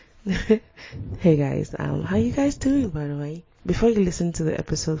Hey guys, how you guys doing by the way? Before you listen to the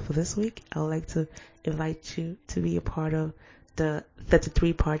episode for this week, I would like to invite you to be a part of the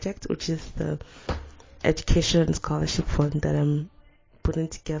 33 project, which is the education and scholarship fund that I'm putting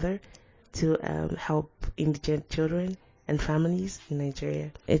together to help indigent children and families in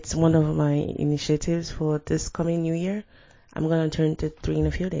Nigeria. It's one of my initiatives for this coming new year. I'm going to turn 33 in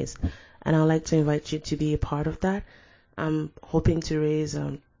a few days, and I'd like to invite you to be a part of that. I'm hoping to raise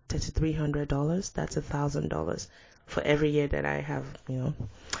 $3,300. That's $1,000 for every year that I have,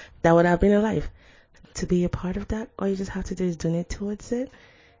 that would have been alive. To be a part of that, all you just have to do is donate towards it,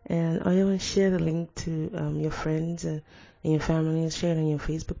 and all you want to share the link to your friends and your family, and share it on your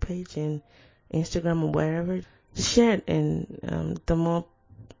Facebook page and Instagram or wherever. Just share it, and the more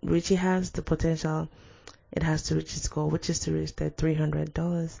reach it has, the potential it has to reach its goal, which is to reach that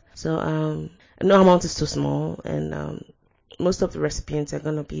 $300. So no amount is too small, and most of the recipients are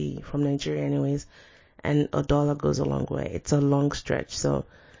gonna be from Nigeria anyways, and a dollar goes a long way. It's a long stretch. So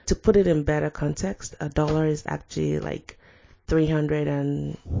to put it in better context, a dollar is actually like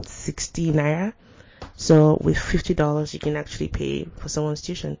 360 naira. So with $50, you can actually pay for someone's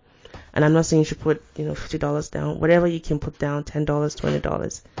tuition. And I'm not saying you should put, $50 down. Whatever you can put down, $10,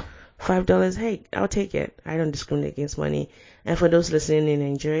 $20, $5, hey, I'll take it. I don't discriminate against money. And for those listening in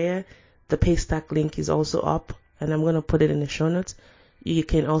Nigeria, the Paystack link is also up, and I'm gonna put it in the show notes. You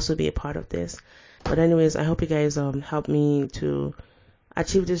can also be a part of this. But anyways, I hope you guys help me to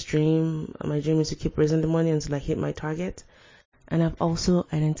achieve this dream. My dream is to keep raising the money until I hit my target. And I've also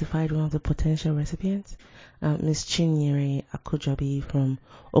identified one of the potential recipients, Miss Chinyere Akojabi from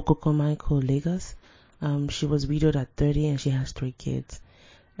Okokomaiko, Lagos. She was widowed at 30 and she has 3 kids.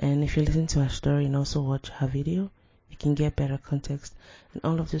 And if you listen to her story and also watch her video, you can get better context. And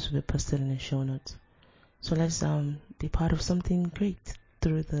all of this will be posted in the show notes. So let's be part of something great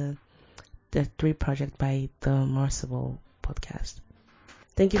through the 3 project by the Marsible podcast.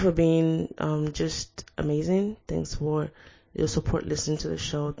 Thank you for being just amazing. Thanks for your support listening to the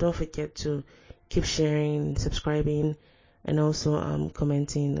show. Don't forget to keep sharing, subscribing, and also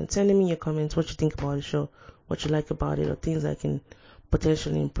commenting and sending me your comments, what you think about the show, what you like about it, or things I can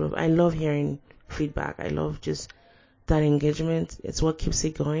potentially improve. I love hearing feedback. I love just that engagement. It's what keeps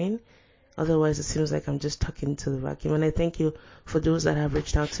it going. Otherwise, it seems like I'm just talking to the vacuum. And I thank you for those that have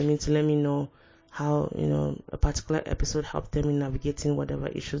reached out to me to let me know how, a particular episode helped them in navigating whatever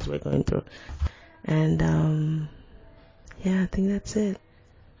issues we're going through. And, yeah, I think that's it.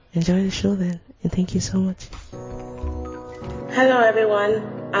 Enjoy the show then. And thank you so much. Hello, everyone.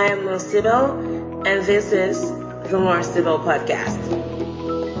 I am Marsible, and this is the Marsible podcast.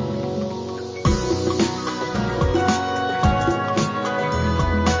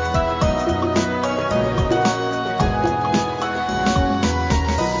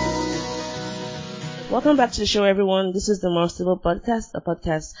 Welcome back to the show, everyone. This is the Marsible podcast, a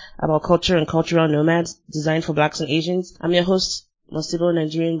podcast about culture and cultural nomads designed for Blacks and Asians. I'm your host, Marsible,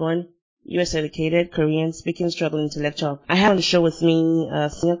 Nigerian-born, U.S. educated, Korean, speaking, struggling intellectual. I have on the show with me a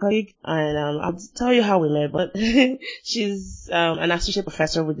senior colleague, and I'll tell you how we met, but she's an associate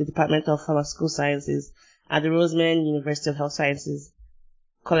professor with the Department of Pharmaceutical Sciences at the Roseman University of Health Sciences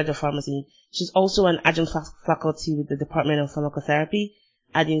College of Pharmacy. She's also an adjunct faculty with the Department of Pharmacotherapy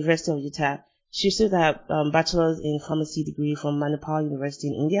at the University of Utah. She received her bachelor's in pharmacy degree from Manipal University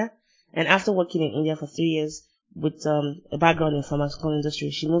in India, and after working in India for 3 years with a background in pharmaceutical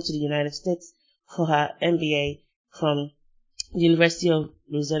industry, she moved to the United States for her MBA from the University of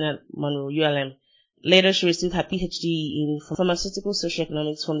Louisiana Monroe, ULM. Later, she received her PhD in pharmaceutical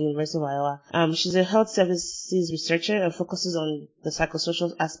socioeconomics from the University of Iowa. She's a health services researcher and focuses on the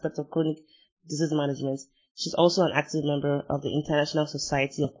psychosocial aspect of chronic disease management. She's also an active member of the International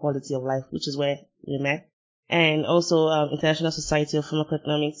Society of Quality of Life, which is where we met, and also International Society of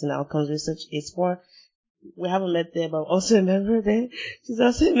Pharmacoeconomics and Outcomes Research, ASPOR. We haven't met there, but I'm also a member there. She's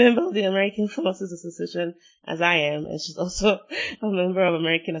also a member of the American Pharmacists Association, as I am, and she's also a member of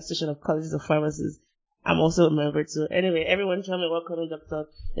American Association of Colleges of Pharmacists. I'm also a member too. Anyway, everyone join me welcoming Dr.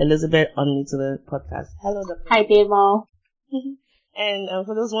 Elizabeth Unni to the podcast. Hello, Dr. Hi, Demo. And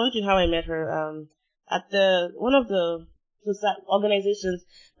for those wondering how I met her, at one of the organizations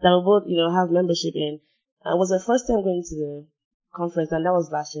that we both, have membership in, was the first time going to the conference, and that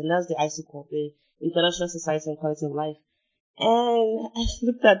was last year, and that's the ICOL, the International Society on Quality of Life. And I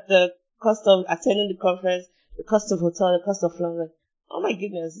looked at the cost of attending the conference, the cost of hotel, the cost of flight. Like, oh my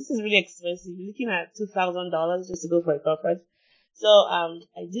goodness, this is really expensive. You're looking at $2,000 just to go for a conference. So I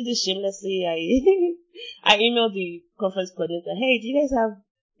did this shamelessly. I emailed the conference coordinator, hey, do you guys have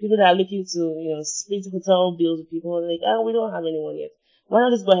people that are looking to, split hotel bills with people? Like, we don't have anyone yet. why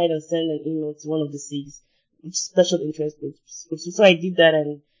not just go ahead and send an email to one of the SIGs, special interest groups. So I did that,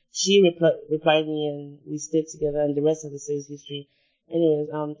 and she replied me, and we stayed together, and the rest of the sales history. Anyways,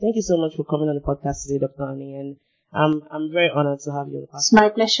 thank you so much for coming on the podcast today, Dr. Unni, and I'm very honored to have you on the podcast. It's my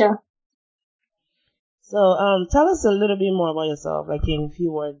pleasure. So, tell us a little bit more about yourself, like in a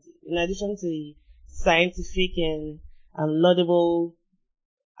few words. In addition to the scientific and laudable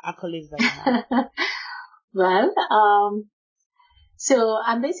accolades that you have. Well, so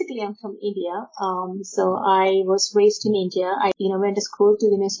I'm from India. So I was raised in India. I, went to school to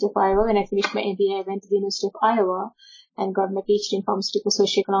the University of Iowa. When I finished my MBA, I went to the University of Iowa and got my PhD in pharmaceutical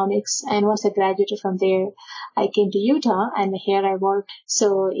socioeconomics. And once I graduated from there, I came to Utah, and here I work.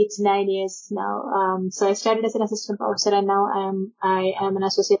 So it's 9 years now. So I started as an assistant professor, and now I am an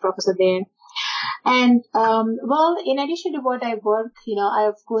associate professor there. And, well, in addition to what I work, I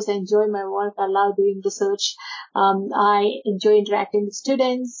of course enjoy my work. I love doing research. I enjoy interacting with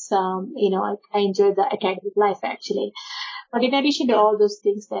students. I enjoy the academic life actually. But in addition to all those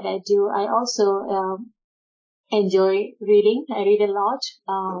things that I do, I also, enjoy reading. I read a lot.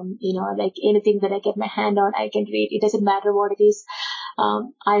 Like anything that I get my hand on, I can read. It doesn't matter what it is.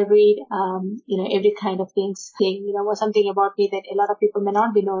 I read, every kind of things. Something about me that a lot of people may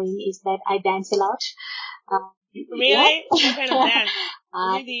not be knowing is that I dance a lot. Really? What kind of dance?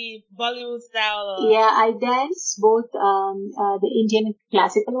 Is it the Bollywood style? Or? Yeah, I dance both the Indian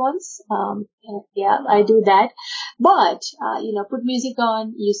classical ones. I do that. But put music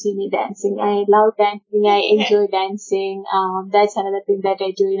on, you see me dancing. I love dancing. I enjoy dancing. That's another thing that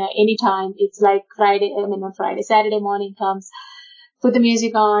I do. Anytime it's like not Friday, Saturday morning comes. Put the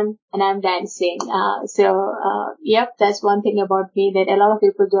music on and I'm dancing. Yep, that's one thing about me that a lot of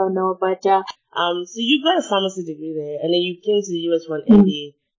people don't know. But so you got a pharmacy degree there, and then you came to the US for an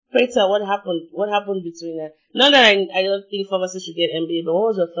MBA. Pray tell, what happened? What happened between that? Not that I don't think pharmacists should get MBA, but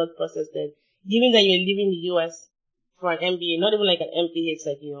what was your thought process then? Given that you're leaving the US for an MBA, not even like an MPH,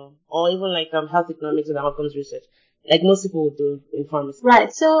 or even like health economics and outcomes research, like most people would do in pharmacy.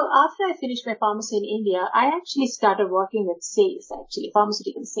 Right. So after I finished my pharmacy in India, I actually started working with sales,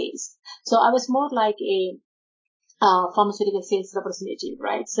 pharmaceutical sales. So I was more like a pharmaceutical sales representative,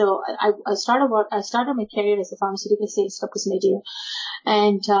 right? So I started my career as a pharmaceutical sales representative.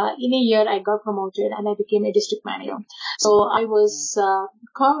 And in a year, I got promoted and I became a district manager. So I was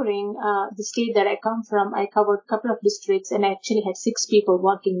covering the state that I come from. I covered a couple of districts and I actually had 6 people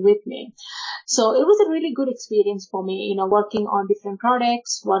working with me. So it was a really good experience for me, working on different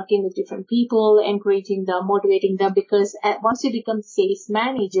products, working with different people, encouraging them, motivating them, because once you become sales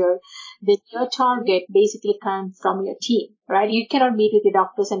manager, then your target basically comes from your team, right? You cannot meet with your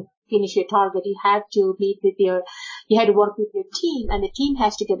doctors and finish your target. You have to work with your team, and the team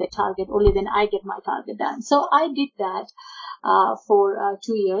has to get the target. Only then I get my target done. So I did that for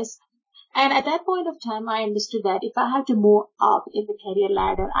 2 years. And at that point of time, I understood that if I have to move up in the career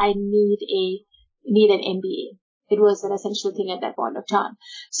ladder, I need an MBA. It was an essential thing at that point of time.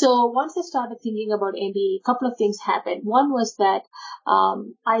 So once I started thinking about MBA, a couple of things happened. One was that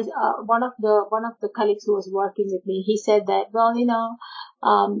one of the colleagues who was working with me, he said that, well,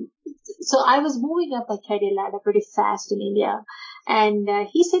 so I was moving up my career ladder pretty fast in India, and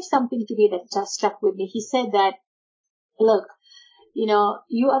he said something to me that just stuck with me. He said that, look,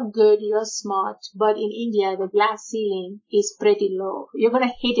 you are good, you are smart, but in India, the glass ceiling is pretty low. You're going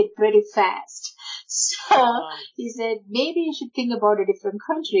to hit it pretty fast. So he said, maybe you should think about a different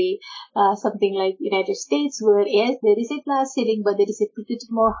country, something like United States, where yes, there is a glass ceiling, but there is a pretty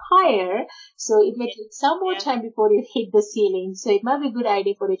more higher. So it may take some more time before you hit the ceiling. So it might be a good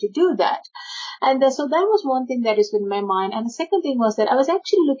idea for you to do that. And so that was one thing that is in my mind. And the second thing was that I was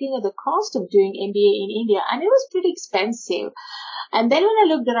actually looking at the cost of doing MBA in India, and it was pretty expensive. And then when I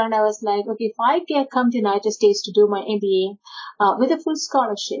looked around, I was like, okay, if I can come to United States to do my MBA with a full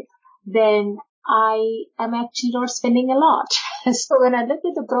scholarship, then I am actually not spending a lot. So when I looked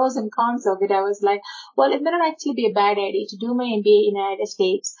at the pros and cons of it, I was like, well, it may not actually be a bad idea to do my MBA in the United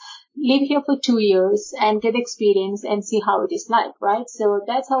States, live here for 2 years and get experience and see how it is like, right? So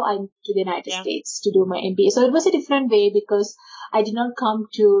that's how I moved to the United States to do my MBA. So it was a different way because I did not come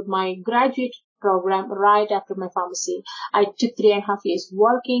to my graduate program right after my pharmacy. I took 3.5 years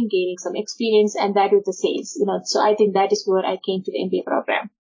working, gaining some experience, and that with the sales, so I think that is where I came to the MBA program.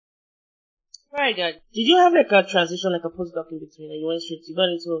 Very good. Did you have like a transition, like a postdoc in between? Like you got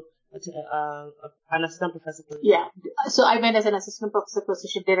into an assistant professor position? Yeah. So I went as an assistant professor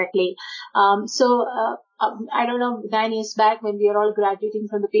position directly. I don't know, 9 years back when we were all graduating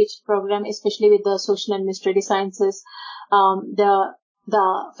from the PhD program, especially with the social and administrative sciences, the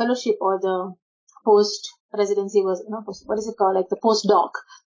fellowship or the post residency was, what is it called? Like the postdoc.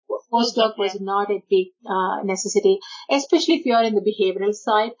 Postdoc was not a big necessity, especially if you are in the behavioral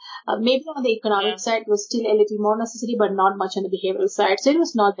side. Maybe on the economic side, it was still a little more necessity, but not much on the behavioral side. So it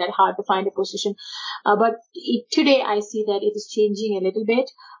was not that hard to find a position. But today I see that it is changing a little bit.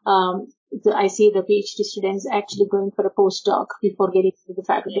 I see the PhD students actually going for a postdoc before getting to the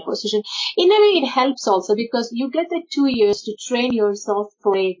faculty position. In a way, it helps also because you get the 2 years to train yourself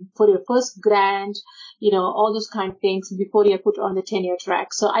for your first grant, all those kind of things before you're put on the tenure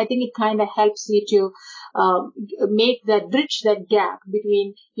track. So I think it kind of helps you to bridge that gap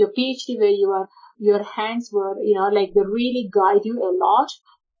between your PhD where your hands were, like they really guide you a lot.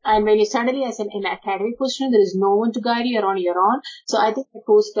 And when you suddenly as an academic position, there is no one to guide you, you're on your own. So I think the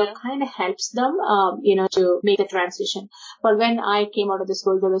postdoc kind of helps them, to make the transition. But when I came out of the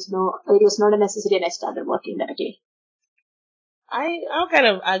school, it was not a necessity and I started working directly. I'll kind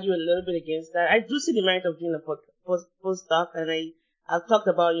of argue a little bit against that. I do see the merit of doing a postdoc, and I've talked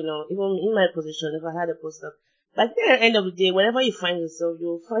about, even in my position, if I had a postdoc. But at the end of the day, wherever you find yourself,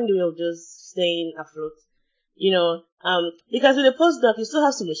 you'll find a way of just staying afloat. Because with a postdoc, you still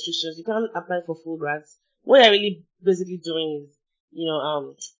have some restrictions. You can't apply for full grants. What you're really basically doing is,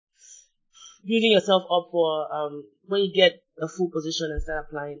 building yourself up for, when you get a full position and start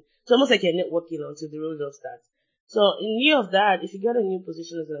applying. It's almost like you're networking until the real job starts. So in lieu of that, if you get a new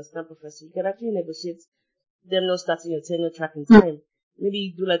position as an assistant professor, you can actually negotiate them not starting your tenure track in time.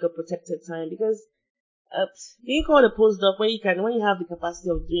 Maybe do like a protected time because being called a postdoc when you have the capacity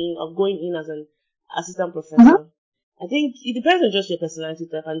of going in as an assistant professor, I think it depends on just your personality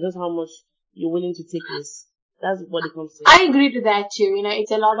type and just how much you're willing to take risks. That's what it comes to. I agree to that too.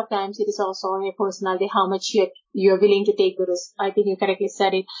 It's a lot of times it is also on your personality, how much you're willing to take the risk. I think you correctly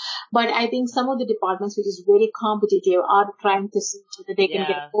said it. But I think some of the departments which is very competitive are trying to see so that they can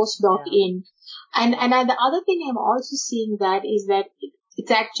get a postdoc in. And the other thing I'm also seeing that is that it's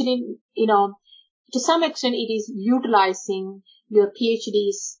actually, to some extent it is utilizing your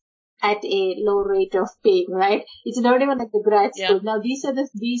PhDs at a low rate of pay, right? It's not even like the grad school. Now these are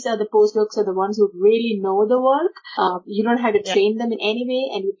the postdocs are the ones who really know the work. You don't have to train them in any way,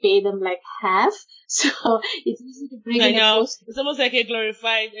 and you pay them like half. So it's easy to bring in a postdoc. It's almost like a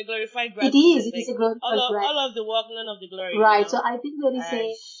glorified grad. It is a glorified grad. All of the work, none of the glory. Right. So I think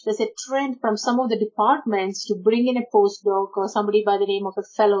there's a trend from some of the departments to bring in a postdoc or somebody by the name of a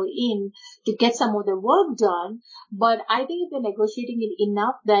fellow in to get some of the work done. But I think if they're negotiating it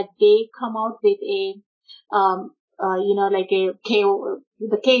enough that they come out with a, like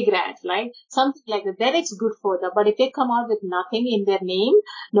the K grant, right? Something like that, then it's good for them. But if they come out with nothing in their name,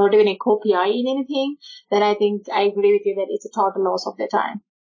 not even a co-PI in anything, then I think I agree with you that it's a total loss of their time.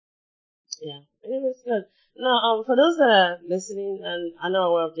 Yeah, it's good. Now, for those that are listening and are not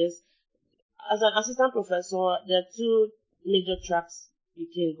aware of this, as an assistant professor, there are two major tracks you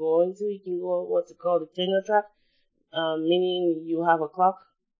can go into. You can go what's called the tenure track, meaning you have a clock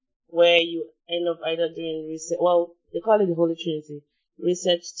where you end up either doing research. Well, they call it the Holy Trinity: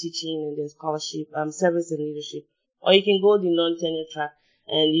 research, teaching, and then scholarship, service and leadership. Or you can go the non-tenure track,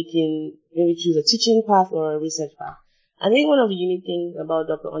 and you can maybe choose a teaching path or a research path. I think one of the unique things about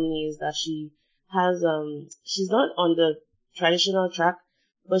Dr. Unni is that she has she's not on the traditional track,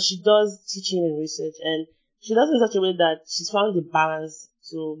 but she does teaching and research, and she does it in such a way that she's found the balance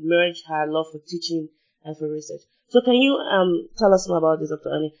to merge her love for teaching and for research. So can you tell us more about this, Dr.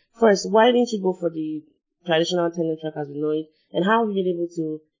 Unni? First, why didn't you go for the traditional tenure track as we know it, and how have you been able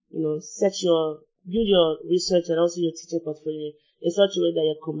to, build your research and also your teaching portfolio in such a way that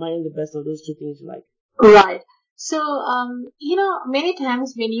you're combining the best of those two things you like? Right. So, many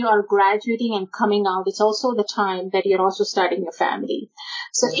times when you are graduating and coming out, it's also the time that you're also starting your family.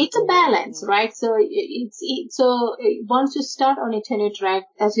 So it's a balance, right? So once you start on a tenure track,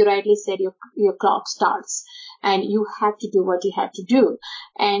 as you rightly said, your clock starts and you have to do what you have to do.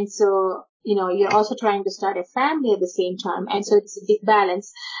 And so, you're also trying to start a family at the same time. And so it's a big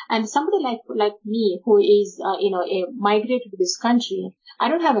balance. And somebody like me who is, migrated to this country, I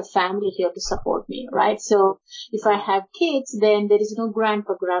don't have a family here to support me, right? So if I have kids, then there is no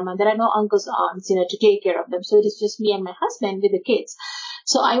grandpa, grandma, there are no uncles, aunts, to take care of them. So it is just me and my husband with the kids.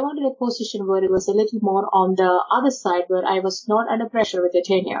 So I wanted a position where it was a little more on the other side, where I was not under pressure with the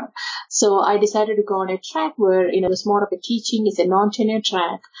tenure. So I decided to go on a track where, it's more of a teaching, it's a non-tenure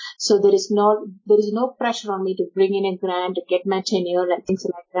track. So there is no pressure on me to bring in a grant to get my tenure and things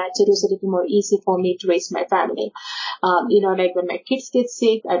like that. So it was a little more easy for me to raise my family. Like when my kids get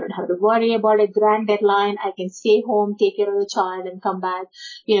sick, I don't have to worry about a grant deadline. I can stay home, take care of the child and come back.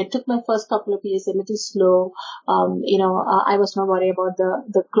 It took my first couple of years a little slow. I was not worried about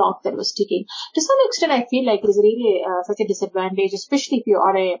the clock that was ticking. To some extent, I feel like it is really such a disadvantage, especially if you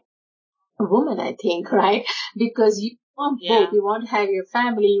are a woman, I think, right? Because you want both. You want to have your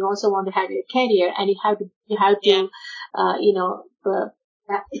family, you also want to have your career, and you have to, uh, you know, uh,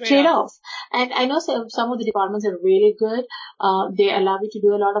 trade off. And I know some of the departments are really good. They allow you to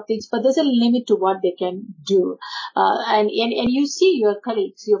do a lot of things, but there's a limit to what they can do. And you see your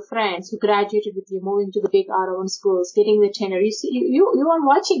colleagues, your friends who graduated with you, moving to the big R1 schools, getting the tenure. You see, you are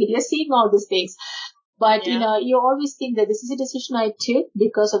watching it. You're seeing all these things. But, you always think that this is a decision I took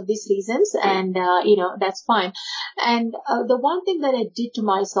because of these reasons and, that's fine. And the one thing that I did to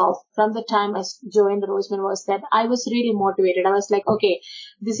myself from the time I joined Roseman was that I was really motivated. I was like, okay,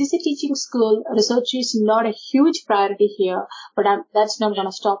 this is a teaching school. Research is not a huge priority here, but that's not going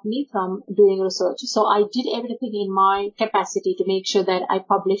to stop me from doing research. So I did everything in my capacity to make sure that I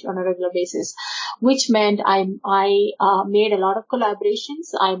publish on a regular basis, which meant I made a lot of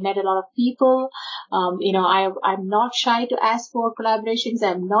collaborations. I met a lot of people. I'm not shy to ask for collaborations.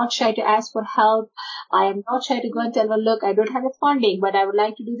 I'm not shy to ask for help. I am not shy to go and tell them, look, I don't have a funding, but I would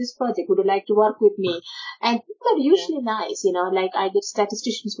like to do this project. Would you like to work with me? And people are usually nice, like I get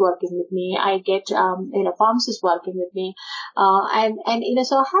statisticians working with me. I get, pharmacists working with me. So I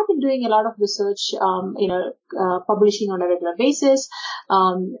have been doing a lot of research, publishing on a regular basis.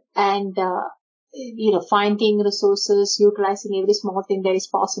 Finding resources, utilizing every small thing that is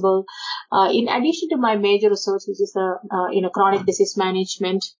possible. In addition to my major research, which is chronic disease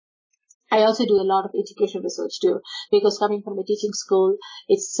management, I also do a lot of education research too, because coming from a teaching school,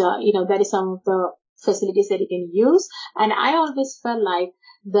 it's, that is some of the facilities that you can use. And I always felt like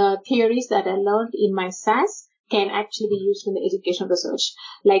the theories that I learned in my SAS can actually be used in the education research.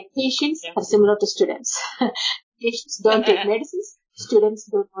 Like patients are similar to students. Patients don't take medicines. Students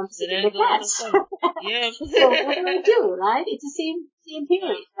don't want to sit in the class. So what do I do, right? It's the same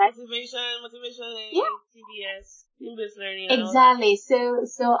theory, right? Motivation, TBS, team-based learning. Exactly.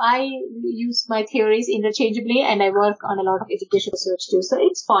 So I use my theories interchangeably, and I work on a lot of education research too. So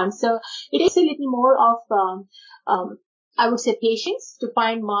it's fun. So it is a little more of I would say patience to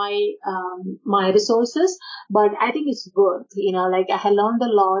find my resources, but I think it's worth. Like I have learned a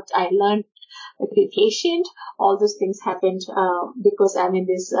lot. I learned to be patient. All those things happened because I'm in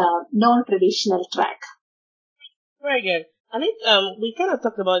this non-traditional track. Very good. I think we kind of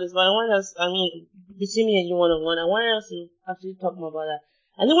talked about this, but between me and you one on one, I want us to actually talk more about that.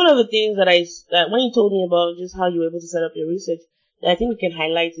 I think one of the things that when you told me about just how you were able to set up your research, that I think we can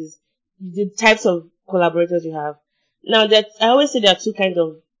highlight is the types of collaborators you have. Now that I always say there are two kinds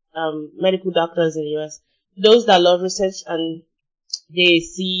of medical doctors in the US. Those that love research and they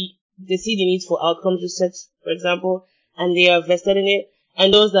see the need for outcomes research, for example, and they are vested in it.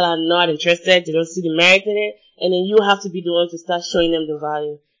 And those that are not interested, they don't see the merit in it, and then you have to be the one to start showing them the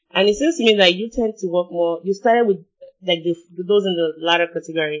value. And it seems to me that you tend to work more. You started with like those in the latter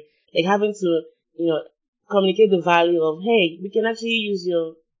category, like having to, communicate the value of, hey, we can actually use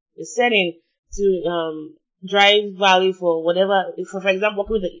your setting to drive value for whatever. For example,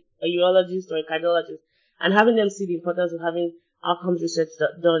 working with a urologist or a cardiologist, and having them see the importance of having outcomes research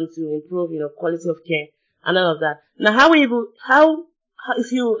done to improve, quality of care and all of that. Now, how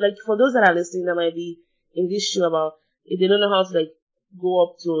if you, like, for those that are listening that might be in this show about, if they don't know how to, like, go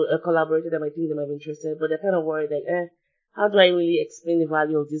up to a collaborator that might think they might be interested, but they're kind of worried, like, how do I really explain the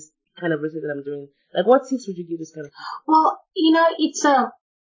value of this kind of research that I'm doing? Like, what tips would you give this kind of people? Well,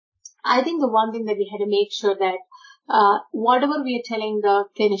 I think the one thing that we had to make sure that whatever we are telling the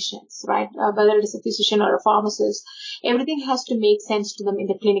clinicians, right, whether it is a physician or a pharmacist, everything has to make sense to them in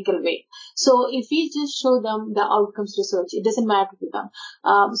the clinical way. So if we just show them the outcomes research, it doesn't matter to them.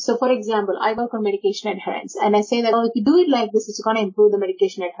 So for example, I work on medication adherence, and I say that, if you do it like this, it's going to improve the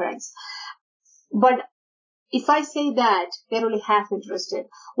medication adherence. But if I say that, they're only half interested.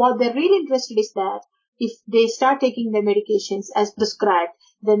 What they're really interested is that if they start taking their medications as prescribed,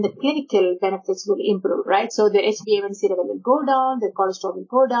 then the clinical benefits will improve, right? So their HbA1c level will go down, their cholesterol will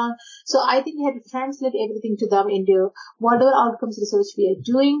go down. So I think we have to translate everything to them into whatever outcomes research we are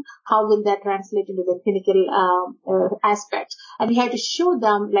doing, how will that translate into the clinical aspect? And we have to show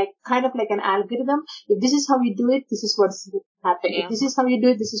them like kind of like an algorithm. If this is how you do it, this is what's going to happen. Yeah. If this is how you do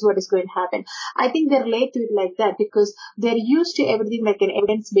it, this is what is going to happen. I think they relate to it like that because they're used to everything like an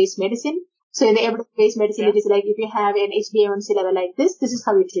evidence-based medicine. So in the evidence-based medicine, it is like if you have an HbA1c level like this is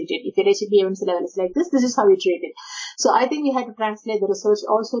how you treat it. If your HbA1c level is like this is how you treat it. So I think we had to translate the research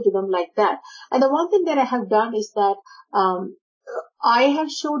also to them like that. And the one thing that I have done is that I have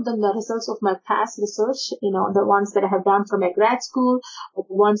showed them the results of my past research, the ones that I have done from my grad school, or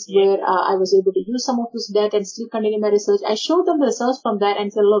the ones where I was able to use some of this data and still continue my research. I showed them the results from that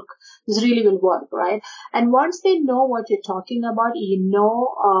and said, look, this really will work, right? And once they know what you're talking about, you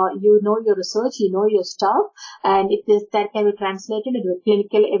know your research, you know your stuff, and if that can be translated into a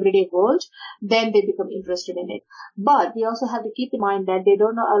clinical everyday world, then they become interested in it. But we also have to keep in mind that they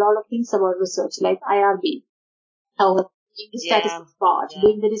don't know a lot of things about research, like IRB. Doing the statistics part,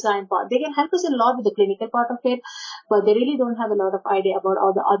 doing the design part. They can help us a lot with the clinical part of it, but they really don't have a lot of idea about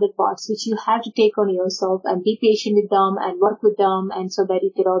all the other parts, which you have to take on yourself and be patient with them and work with them, and so that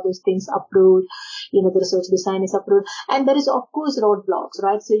you get all those things approved, the research design is approved. And there is, of course, roadblocks,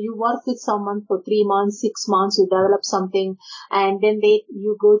 right? So you work with someone for 3 months, 6 months, you develop something, and then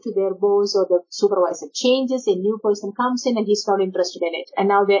you go to their boss or the supervisor changes, a new person comes in and he's not interested in it.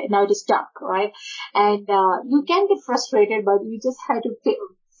 And now it is stuck, right? And you can get frustrated, but you just have to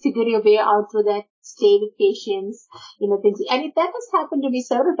figure your way out through that, stay with patience, things. And that has happened to me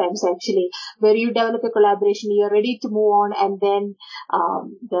several times actually, where you develop a collaboration, you're ready to move on, and then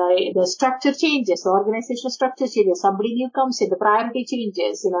the structure changes, the organizational structure changes, somebody new comes in, the priority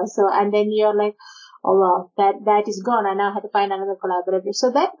changes, so, and then you're like, oh wow, that is gone. I now have to find another collaborator.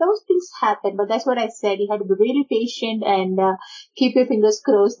 So those things happen, but that's what I said. You have to be really patient and keep your fingers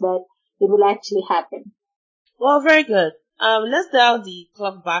crossed that it will actually happen. Well, very good. Let's dial the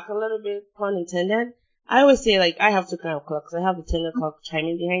clock back a little bit, pun intended. I always say, like, I have two kind of clocks. I have the 10 clock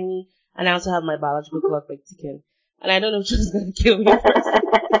chiming behind me, and I also have my biological clock, like, ticking. And I don't know if she's gonna kill me first.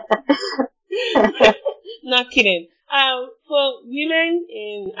 Not kidding. For women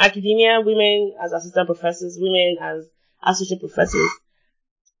in academia, women as assistant professors, women as associate professors,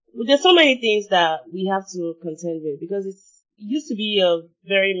 there's so many things that we have to contend with because it used to be a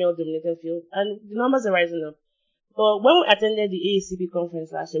very male-dominated field, and the numbers are rising up. But when we attended the AACP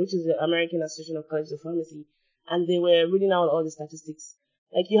conference last year, which is the American Association of Colleges of Pharmacy, and they were reading out all the statistics,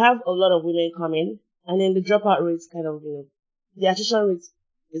 like you have a lot of women coming, and then the dropout rates kind of, the attrition rate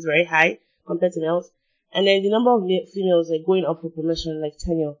is very high compared to males, and then the number of females like going up for promotion, like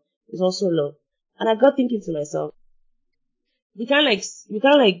tenure, is also low. And I got thinking to myself, we can't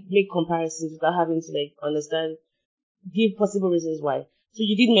make comparisons without having to like understand, give possible reasons why. So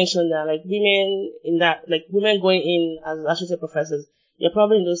you did mention that like women going in as associate professors, you're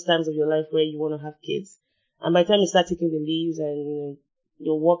probably in those times of your life where you want to have kids, and by the time you start taking the leaves and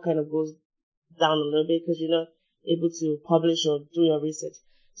your work kind of goes down a little bit because you're not able to publish or do your research.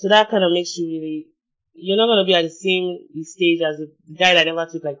 So that kind of makes you're not going to be at the same stage as the guy that never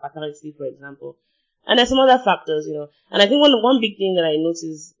took like paternity leave, for example. And there's some other factors, And I think one big thing that I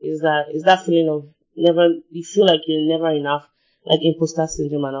noticed is that feeling of you feel like you're never enough, like imposter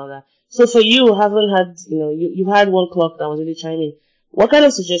syndrome and all that. So for you, haven't had, you've had one clock that was really chiming. What kind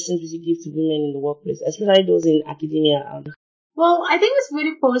of suggestions would you give to women in the workplace, especially those in academia? Well, I think it's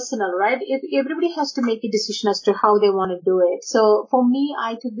very personal, right? If everybody has to make a decision as to how they want to do it. So for me,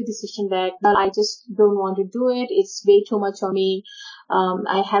 I took the decision that I just don't want to do it. It's way too much on me.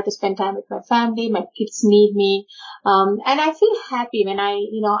 I have to spend time with my family. My kids need me. And I feel happy when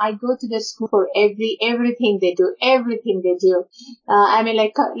I go to the school for everything they do, everything they do. I mean,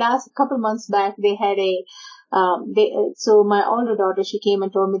 like last couple months back, they had so my older daughter, she came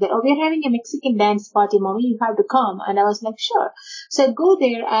and told me that, oh, we're having a Mexican dance party, mommy, you have to come. And I was like, sure. So I go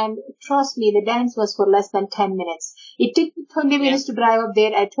there, and trust me, the dance was for less than 10 minutes. It took me 20 minutes to drive up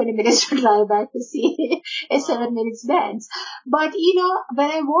there and 20 minutes to drive back to see a 7 minutes dance. But, when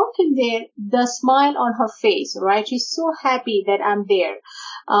I walk in there, the smile on her face, right? She's so happy that I'm there.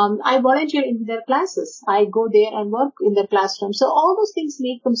 I volunteer in their classes. I go there and work in their classroom. So all those things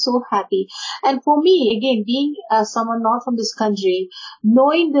make them so happy. And for me, again, being someone not from this country,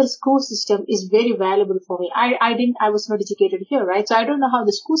 knowing the school system is very valuable for me. I was not educated here, right? So I don't know how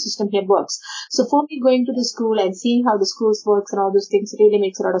the school system here works. So for me, going to the school and seeing how the schools works and all those things really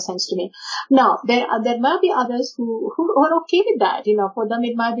makes a lot of sense to me. Now, there might be others who are okay with that. For them,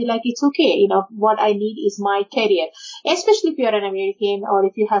 it might be like, it's okay. What I need is my career, especially if you're an American or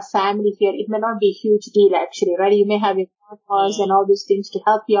if you have family here. It may not be a huge deal actually, right? You may have your partners and all those things to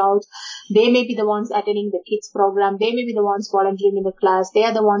help you out. They may be the ones attending the kids program. They may be the ones volunteering in the class. They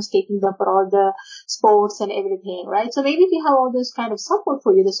are the ones taking them for all the sports and everything, right? So maybe if you have all those kind of support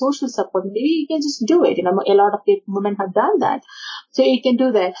for you, the social support, maybe you can just do it. A lot of women have done that. So you can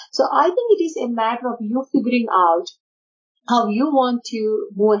do that. So I think it is a matter of you figuring out how you want to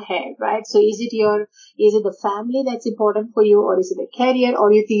move ahead, right? So is it the family that's important for you, or is it the career,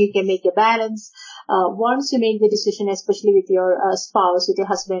 or you think you can make a balance? Once you make the decision, especially with your spouse, with your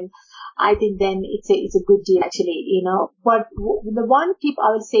husband, I think then it's a good deal actually, But the one tip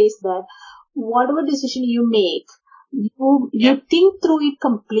I would say is that whatever decision you make, you think through it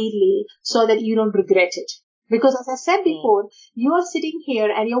completely so that you don't regret it. Because as I said before, you are sitting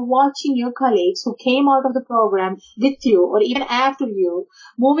here and you're watching your colleagues who came out of the program with you or even after you,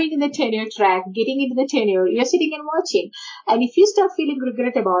 moving in the tenure track, getting into the tenure, you're sitting and watching. And if you start feeling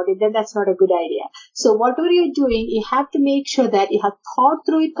regret about it, then that's not a good idea. So whatever you're doing, you have to make sure that you have thought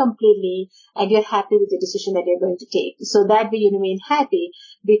through it completely and you're happy with the decision that you're going to take. So that way you remain happy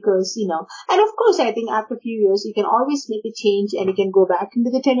because, and of course, I think after a few years, you can always make a change and you can go back into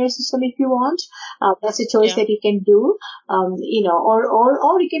the tenure system if you want. That's a choice that you can do, or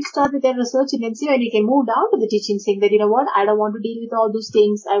you can start with a research agency and you can move down to the teaching, saying that, what, I don't want to deal with all those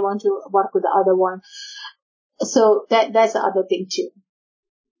things. I want to work with the other one. So that's the other thing too.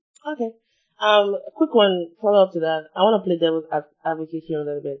 Okay. A quick one follow up to that. I want to play devil's advocate here a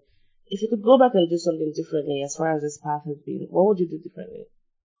little bit. If you could go back and do something differently as far as this path has been, what would you do differently?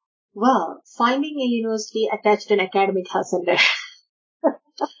 Well, finding a university attached to an academic health center.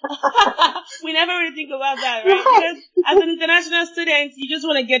 We never really think about that, right? Because as an international student, you just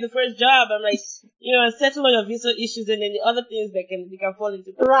want to get the first job and and settle on your visa issues and then the other things that can fall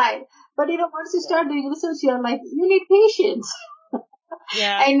into place. Right. But once you start doing research, you're like, you need patience.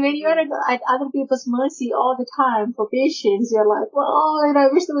 Yeah. And when you're at other people's mercy all the time for patients, you're like, well, I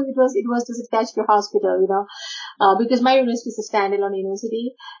wish it was just attached to a hospital, because my university is a standalone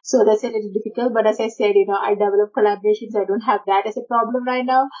university. So that's a little difficult. But as I said, I develop collaborations. I don't have that as a problem right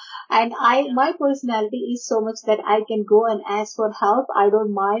now. And my personality is so much that I can go and ask for help. I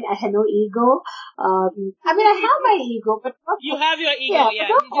don't mind. I have no ego. I mean, I have my ego, but you have your ego, yeah.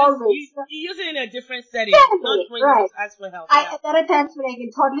 But not always. You use it in a different setting, Exactly, not when right. you just ask for help. There are times when I can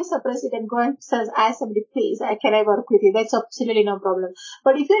totally suppress it and go and ask somebody, please, can I work with you? That's absolutely no problem.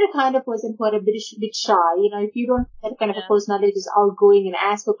 But if you're a kind of person who are a bit shy, if you don't have that kind of a personality, just outgoing and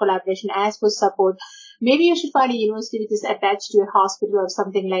ask for collaboration, ask for support, maybe you should find a university which is attached to a hospital or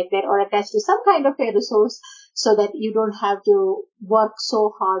something like that, or attached to some kind of a resource so that you don't have to work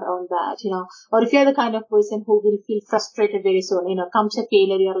so hard on that, Or if you're the kind of person who will feel frustrated very soon, comes a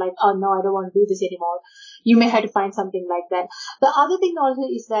failure, you're like, oh no, I don't want to do this anymore. You may have to find something like that. The other thing also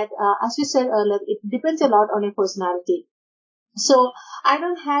is that, as you said earlier, it depends a lot on your personality. So I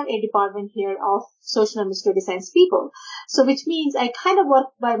don't have a department here of social and administrative science people. So which means I kind of work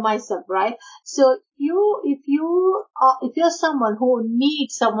by myself, right? So if you're someone who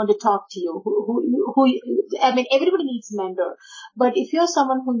needs someone to talk to you, I mean, everybody needs a mentor, but if you're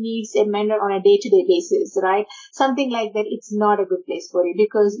someone who needs a mentor on a day-to-day basis, right? Something like that, it's not a good place for you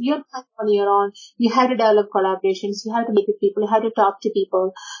because you're on your own. You have to develop collaborations. You have to meet with people. You have to talk to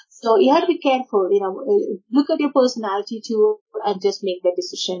people. So you have to be careful, look at your personality too and just make that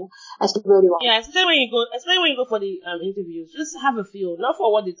decision as to where you want. Yeah, especially when you go for the interviews, just have a feel, not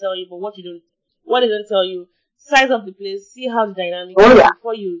for what they tell you, but what they don't tell you. Size up the place, see how the dynamic is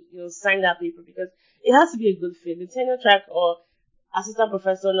before you sign that paper because it has to be a good fit. The tenure track or assistant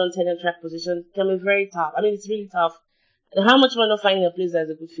professor non-tenure track position can be very tough. I mean, it's really tough. And how much more not finding a place that's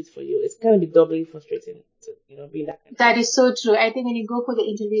a good fit for you? It's kind of be doubly frustrating to being that kind of That is so true. I think when you go for the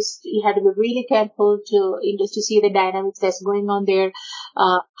interviews, you have to be really careful to see the dynamics that's going on there,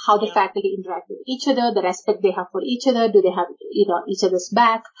 how the faculty interact with each other, the respect they have for each other, do they have each other's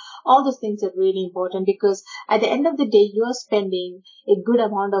back? All those things are really important because at the end of the day, you are spending a good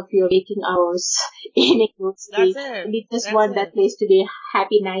amount of your waking hours in a university, and you just want that place to be a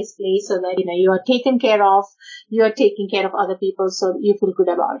happy, nice place so that you are taken care of, you are taking care of other people, so you feel good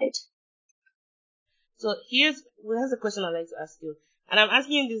about it. So here's a question I'd like to ask you. And I'm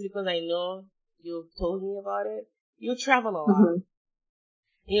asking you this because I know you've told me about it. You travel a lot. Mm-hmm. And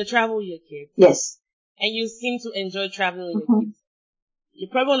you travel with your kids. Yes. And you seem to enjoy traveling with your Mm-hmm. kids. You're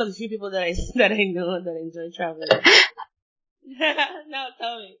probably one of the few people that I that I know that enjoy traveling. Now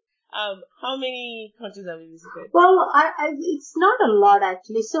tell me, how many countries have you visited? Well, it's not a lot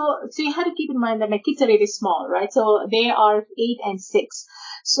actually. So you have to keep in mind that my kids are really small, right? So they are 8 and 6.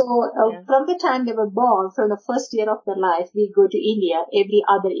 So Yeah. from the time they were born, from the first year of their life, we go to India every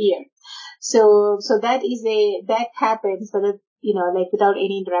other year. So that happens, but like without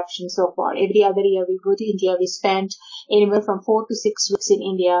any interruption so far. Every other year we go to India. We spend anywhere from 4 to 6 weeks in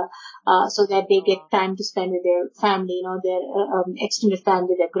India, so that they Oh, get wow. time to spend with their family, their extended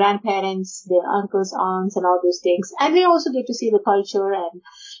family, their grandparents, their uncles, aunts, and all those things. And they also get to see the culture and,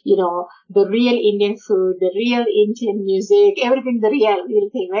 the real Indian food, the real Indian music, everything, the real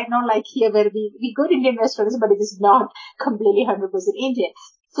thing, right? Not like here where we go to Indian restaurants, but it is not completely 100% Indian.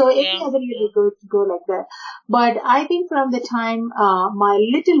 So every Yeah, other year yeah. we go like that. But I think from the time my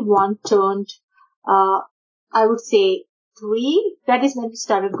little one turned, uh, I would say 3, that is when we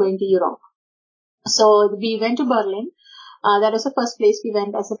started going to Europe. So we went to Berlin. That was the first place we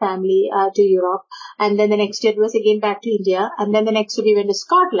went as a family to Europe. And then the next year it was again back to India. And then the next year we went to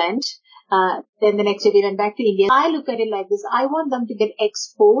Scotland. Then the next year we went back to India. I look at it like this. I want them to get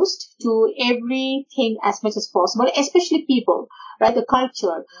exposed to everything as much as possible, especially people, right? The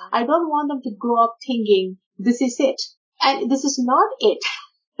culture. Yeah. I don't want them to grow up thinking this is it. And this is not it.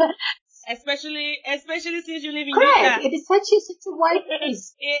 Especially since you live in Correct. Utah. It is such a wide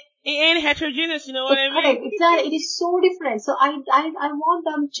place. It ain't heterogeneous, you know what I Correct. mean? Exactly. It is so different. So I want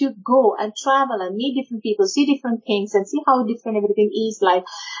them to go and travel and meet different people, see different things and see how different everything is like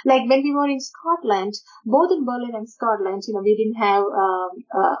when we were in Scotland, both in Berlin and Scotland, we didn't have,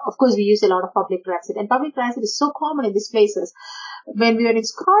 of course we use a lot of public transit, and public transit is so common in these places. When we were in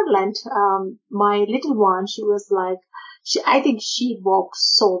Scotland, my little one, she was like, I think she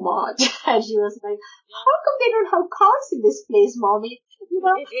walks so much. And she was like, how come they don't have cars in this place, mommy?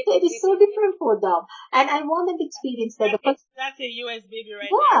 It is so different for them. And I want them to experience that the first, That's a US baby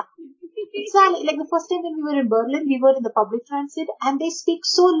right yeah, there. exactly. Like the first time when we were in Berlin, we were in the public transit and they speak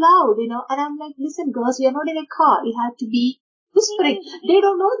so loud, and I'm like, listen, girls, we are not in a car. You have to be whispering. They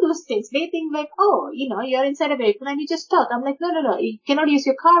don't know those things. They think like, oh, you're inside a vehicle and you just talk. I'm like, no. You cannot use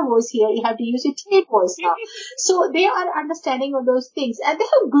your car voice here. You have to use your train voice now. So they are understanding of those things and they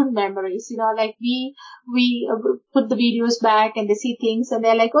have good memories, like we put the videos back and they see things and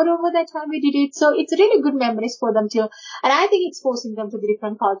they're like, oh, remember that time we did it. So it's really good memories for them too. And I think exposing them to the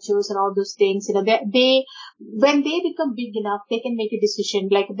different cultures and all those things, they when they become big enough, they can make a decision.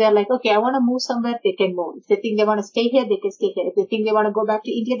 Like they're like, okay, I want to move somewhere, they can move. If they think they want to stay here, they can stay here. If they think they want to go back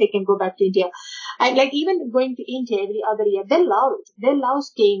to India, they can go back to India. And like even going to India every other year, they love it. They love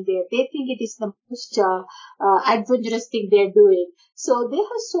staying there. They think it is the most adventurous thing they're doing. So they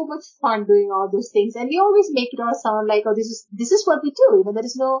have so much fun doing all those things, and we always make it all sound like, oh, this is what we do. There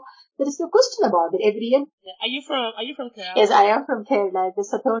is no question about it. Every year. Are you from Kerala? Yes, I am from Kerala, the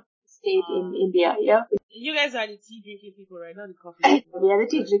southern state in India. Yeah, You guys are the tea drinking people, right? Not the coffee people. we are the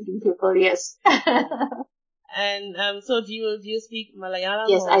tea drinking people. Yes. And so do you speak Malayalam,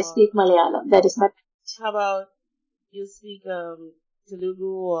 Yes, I or speak Malayalam. That is my. how about you speak Telugu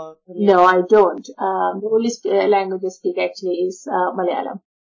or No, Tamil? I don't. The only language I speak actually is Malayalam.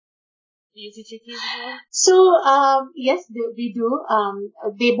 Do you teach your kids as well? So, yes, we do.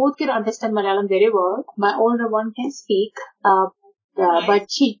 They both can understand Malayalam very well. My older one can speak, Nice. but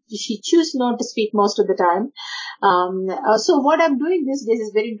she chooses not to speak most of the time. So what I'm doing these days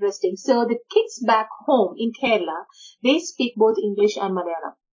is very interesting. So the kids back home in Kerala, they speak both English and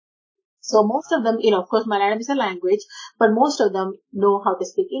Malayalam. So most of them, of course, Malayalam is a language, but most of them know how to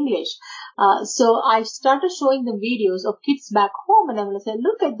speak English. So I started showing them videos of kids back home, and I'm going to say,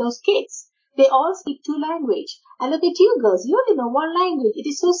 look at those kids. They all speak 2 languages. And look at you girls, you only know 1 language. It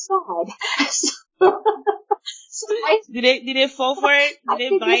is so sad. So Did they fall for it? I Did they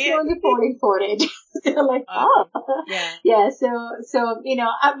think buy they're it? slowly falling for it. They're like, oh, Okay. Yeah. yeah. So,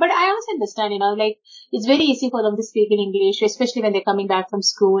 but I also understand, like it's very easy for them to speak in English, especially when they're coming back from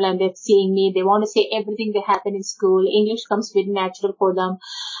school and they're seeing me. They want to say everything that happened in school. English comes very natural for them.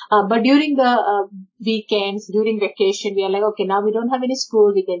 But during the weekends, during vacation, we are like, okay, now we don't have any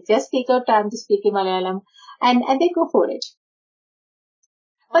school. We can just take our time to speak in Malayalam, and they go for it.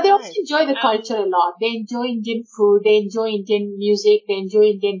 But Oh, they also nice. enjoy the culture a lot. They enjoy Indian food. They enjoy Indian music. They enjoy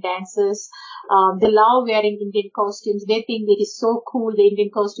Indian dances. They love wearing Indian costumes. They think it is so cool. The Indian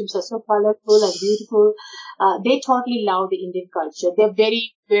costumes are so colorful and beautiful. They totally love the Indian culture. They're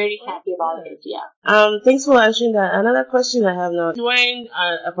very, very happy about it. Yeah. Thanks for answering that. Another question I have now. You're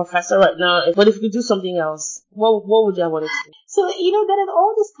a professor right now, but if you could do something else, what would you want to do? So, there are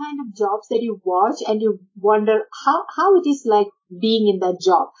all these kind of jobs that you watch and you wonder how it is like being in that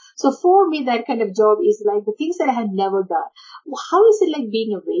job. So for me, that kind of job is like the things that I had never done. How is it like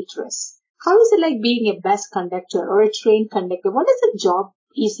being a waitress? How is it like being a bus conductor or a train conductor? What does the job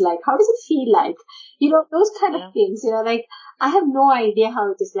is like? How does it feel like? Those kind of things, like I have no idea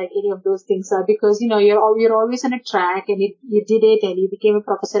how it is like any of those things are because, you're always on a track and you did it and you became a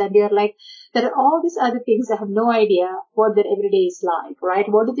professor and you're like, there are all these other things. I have no idea what their everyday is like, right?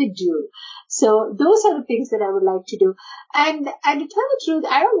 What do they do? So those are the things that I would like to do. And to tell the truth,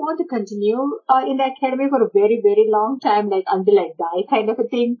 I don't want to continue in the academy for a very, very long time, like until I die kind of a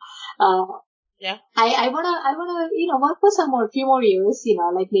thing. Uh, Yeah. I wanna, work for few more years,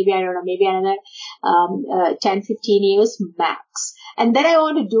 like maybe, I don't know, maybe another, 10, 15 years max. And then I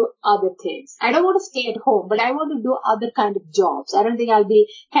want to do other things. I don't want to stay at home, but I want to do other kind of jobs. I don't think I'll be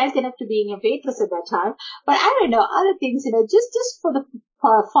healthy enough to being a waitress at that time, but I don't know, other things, just for the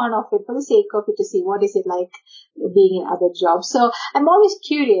fun of it, for the sake of it, to see what is it like being in other jobs. So I'm always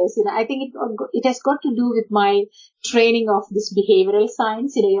curious, I think it has got to do with my training of this behavioral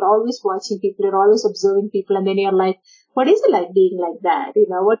science. You're always watching people, you're always observing people, and then you're like, what is it like being like that?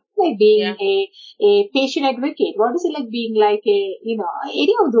 What is it like being a patient advocate? What is it like being like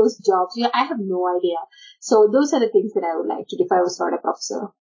any of those jobs? I have no idea. So those are the things that I would like to do if I was not a professor.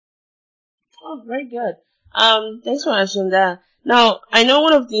 Oh, very good. Thanks for answering that. Now, I know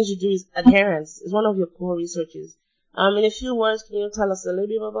one of the things you do is adherence. It's one of your core researches. In a few words, can you tell us a little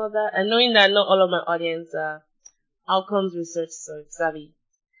bit about that? And knowing that not all of my audience are outcomes research savvy.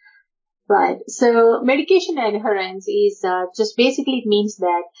 Right. So medication adherence is just basically it means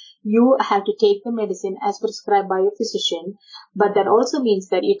that you have to take the medicine as prescribed by your physician, but that also means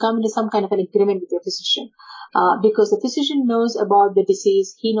that you come into some kind of an agreement with your physician. Because the physician knows about the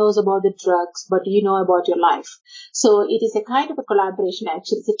disease, he knows about the drugs, but you know about your life. So it is a kind of a collaboration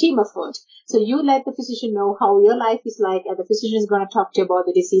actually. It's a team effort. So you let the physician know how your life is like, and the physician is going to talk to you about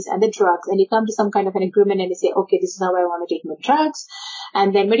the disease and the drugs, and you come to some kind of an agreement and you say, okay, this is how I want to take my drugs.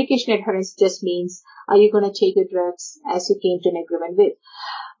 And then medication adherence just means, are you going to take your drugs as you came to an agreement with?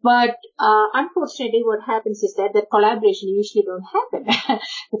 But unfortunately, what happens is that collaboration usually don't happen.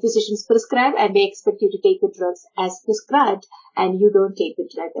 The physicians prescribe and they expect you to take the drugs as prescribed, and you don't take the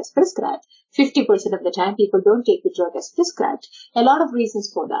drug as prescribed. 50% of the time, people don't take the drug as prescribed. A lot of